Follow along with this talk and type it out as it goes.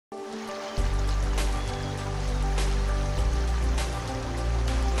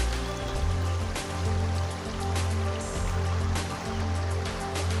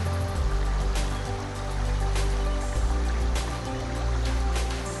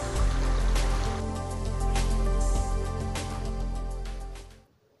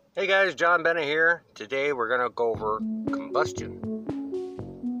Hey guys, John Bennett here. Today we're going to go over combustion.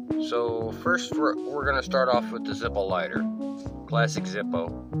 So first we're going to start off with the Zippo lighter. Classic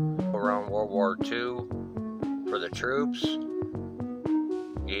Zippo. Around World War II for the troops.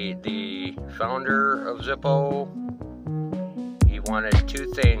 The founder of Zippo, he wanted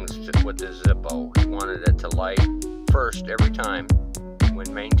two things with the Zippo. He wanted it to light first every time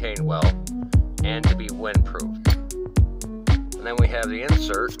when maintained well and to be windproof. And then we have the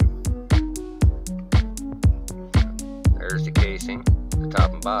insert. There's the casing, the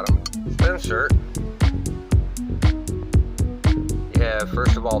top and bottom. The insert. You have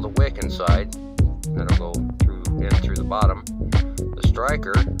first of all the wick inside. That'll go through the bottom. The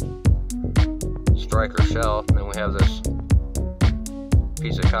striker shell. Then we have this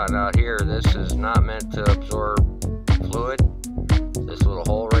piece of cotton out here. This is not meant to absorb fluid. This little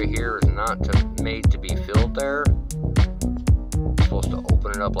hole right here is not made to be filled there. You're supposed to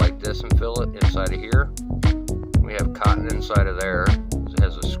open it up like this and fill it inside of here. We have cotton inside of there. It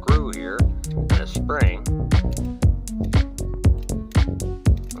has a screw here and a spring.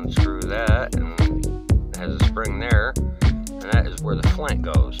 Unscrew that, and it has a spring there, and that is where the flint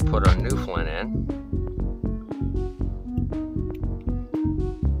goes. Put a new flint in.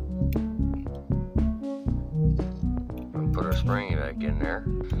 And put a spring back in there.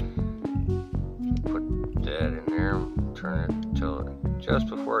 Put that in there. Turn it till just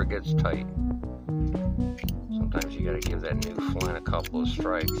before it gets tight. Sometimes you got to give that new flint a couple of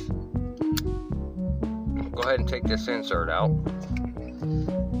strikes. Go ahead and take this insert out.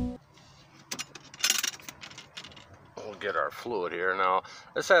 We'll get our fluid here. Now,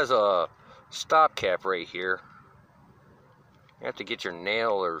 this has a stop cap right here. You have to get your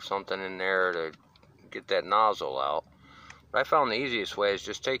nail or something in there to get that nozzle out. But I found the easiest way is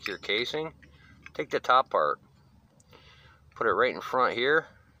just take your casing, take the top part, put it right in front here.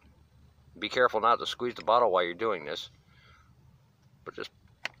 Be careful not to squeeze the bottle while you're doing this, but just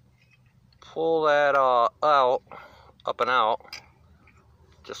pull that out, up and out,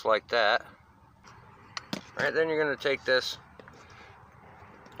 just like that. All right, then you're going to take this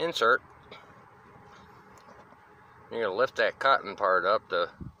insert, and you're going to lift that cotton part up, the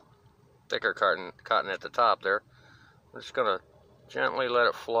thicker cotton at the top there. I'm just going to gently let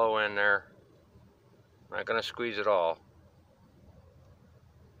it flow in there. I'm not going to squeeze it all.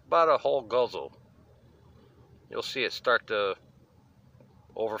 About a whole guzzle. You'll see it start to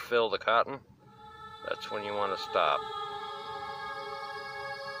overfill the cotton. That's when you want to stop.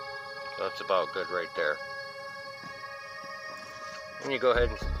 So that's about good right there. And you go ahead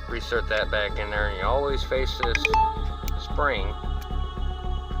and reinsert that back in there, and you always face this spring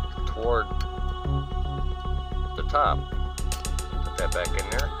toward the top. Put that back in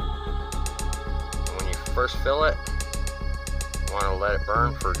there. And when you first fill it, you want to let it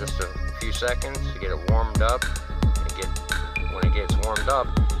burn for just a few seconds to get it warmed up. And when it gets warmed up,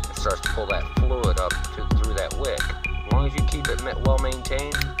 it starts to pull that fluid up through that wick. As long as you keep it well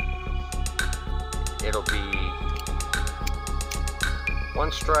maintained, it'll be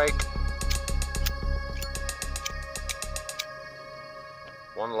one strike,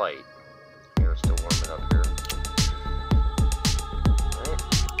 one light. Here, it's still warming up here.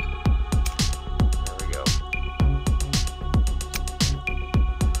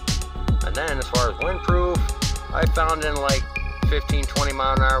 And then as far as windproof, I found in like 15-20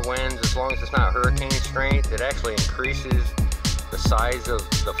 mile an hour winds, as long as it's not hurricane strength, it actually increases the size of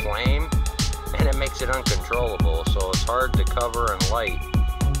the flame and it makes it uncontrollable. So it's hard to cover and light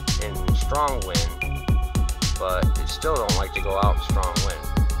in strong wind, but you still don't like to go out in strong wind.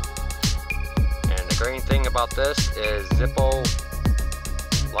 And the great thing about this is Zippo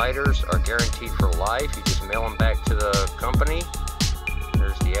lighters are guaranteed for life. You just mail them back to the company.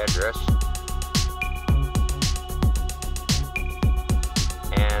 There's the address.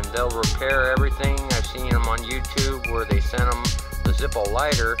 And they'll repair everything. I've seen them on YouTube where they sent them the Zippo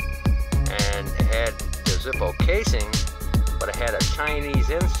lighter and it had the Zippo casing, but it had a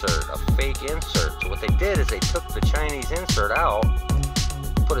Chinese insert, a fake insert. So what they did is they took the Chinese insert out,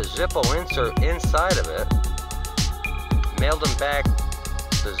 put a Zippo insert inside of it, mailed them back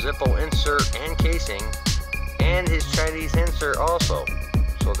the Zippo insert and casing and his Chinese insert also.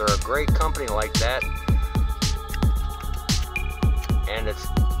 So they're a great company like that, and it's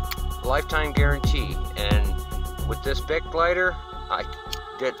lifetime guarantee. And with this Bic lighter,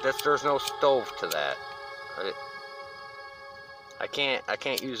 there's no stove to that. I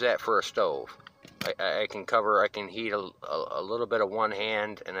can't use that for a stove. I can heat a little bit of one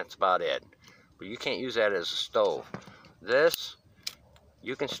hand, and that's about it. But you can't use that as a stove. This,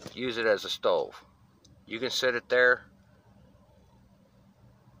 you can use it as a stove. You can sit it there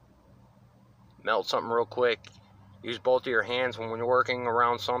melt something real quick, use both of your hands when you're working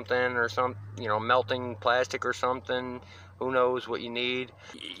around something or melting plastic or something. Who knows what you need.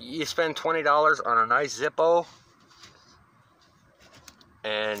 You spend $20 on a nice Zippo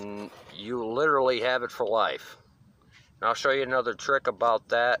and you literally have it for life. And I'll show you another trick about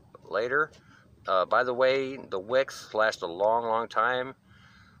that later. By the way, the wicks last a long, long time.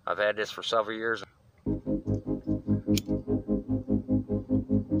 I've had this for several years.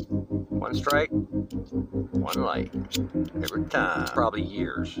 One strike, one light, every time. Probably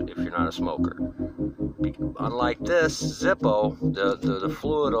years if you're not a smoker. Unlike this Zippo, the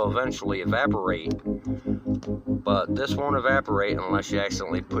fluid will eventually evaporate, but this won't evaporate unless you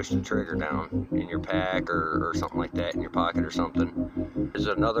accidentally push the trigger down in your pack or something like that, in your pocket or something. There's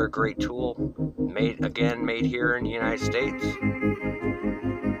another great tool, made here in the United States.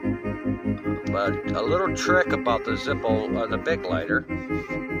 But a little trick about the Zippo, the Bic lighter.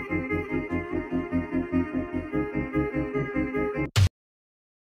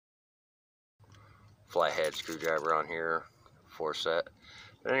 Flathead screwdriver on here, 4 set.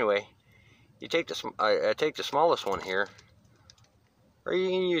 But anyway, you take I take the smallest one here, or you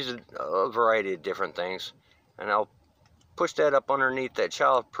can use a variety of different things, and I'll push that up underneath that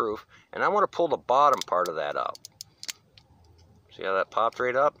childproof, and I want to pull the bottom part of that up. See how that popped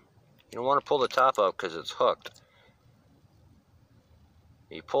right up? You don't want to pull the top up because it's hooked.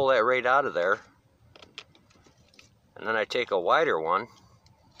 You pull that right out of there, and then I take a wider one.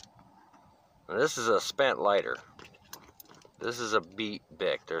 Now this is a spent lighter. This is a beat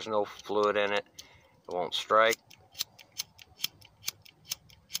Bic. There's no fluid in it. It won't strike.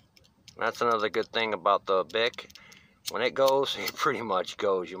 That's another good thing about the Bic. When it goes, it pretty much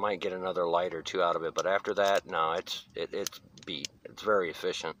goes. You might get another light or two out of it, but after that, no, it's beat. It's very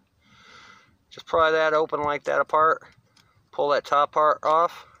efficient. Just pry that open like that apart. Pull that top part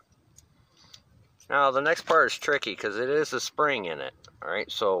off. Now the next part is tricky because it is a spring in it.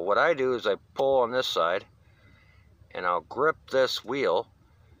 Alright, so what I do is I pull on this side and I'll grip this wheel,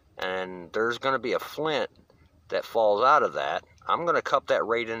 and there's going to be a flint that falls out of that. I'm going to cup that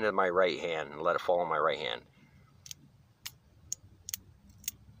right into my right hand and let it fall in my right hand.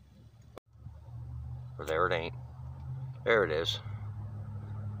 Or there it ain't. There it is.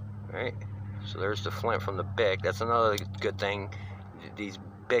 Alright, so there's the flint from the Bic. That's another good thing. These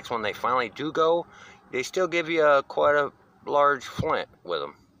Bics, when they finally do go, they still give you quite a large flint with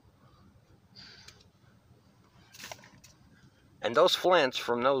them. And those flints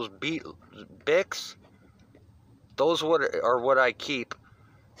from those Bics, those are what I keep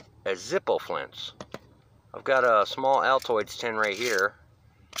as Zippo flints. I've got a small Altoids tin right here,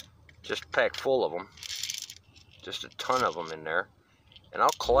 just packed full of them, just a ton of them in there, and I'll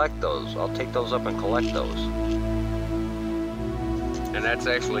collect those. I'll take those up and collect those. And that's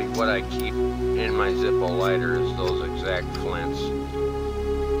actually what I keep in my Zippo lighter, is those exact flints.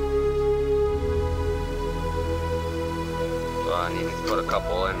 So I need to put a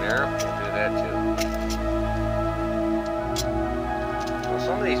couple in there. We'll do that too. Well,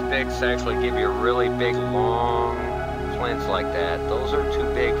 some of these Bics actually give you really big, long flints like that. Those are too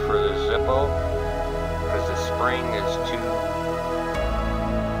big for the Zippo because the spring is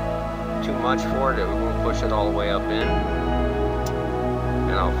too much for it. It won't push it all the way up in.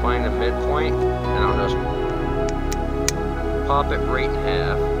 And I'll find a midpoint, and I'll just pop it right in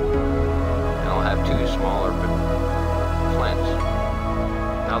half, and I'll have two smaller flints.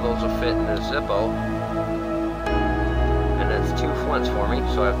 Now those will fit in the Zippo, and that's 2 flints for me,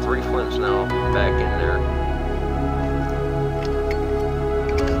 so I have 3 flints now back in there.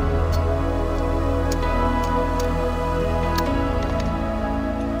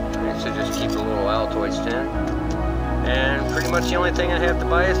 Alright, so just keep a little Altoids tin. And pretty much the only thing I have to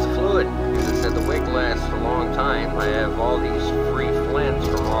buy is the fluid. As I said, the wick lasts a long time. I have all these free flints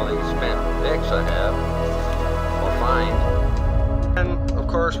from all these spent Bics I have, or find. And of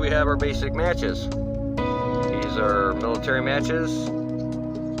course we have our basic matches. These are military matches.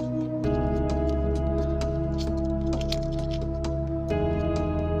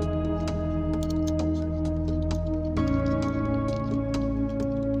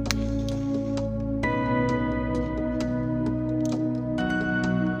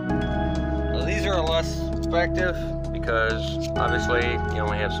 Effective because obviously you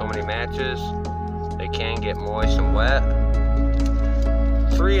only have so many matches. They can get moist and wet.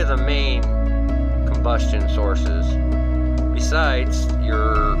 3 of the main combustion sources, besides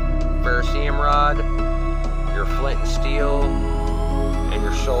your ferrocerium rod, your flint and steel, and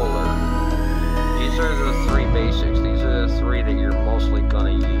your solar. These are the 3 basics. These are the 3 that you're mostly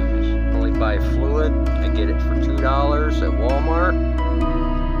gonna use. Only buy fluid. I get it for $2 at Walmart.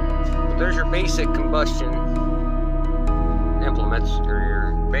 there's your basic combustion implements, or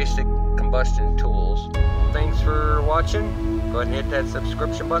your basic combustion tools. Thanks for watching. Go ahead and hit that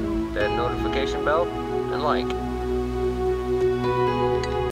subscription button, that notification bell, and like.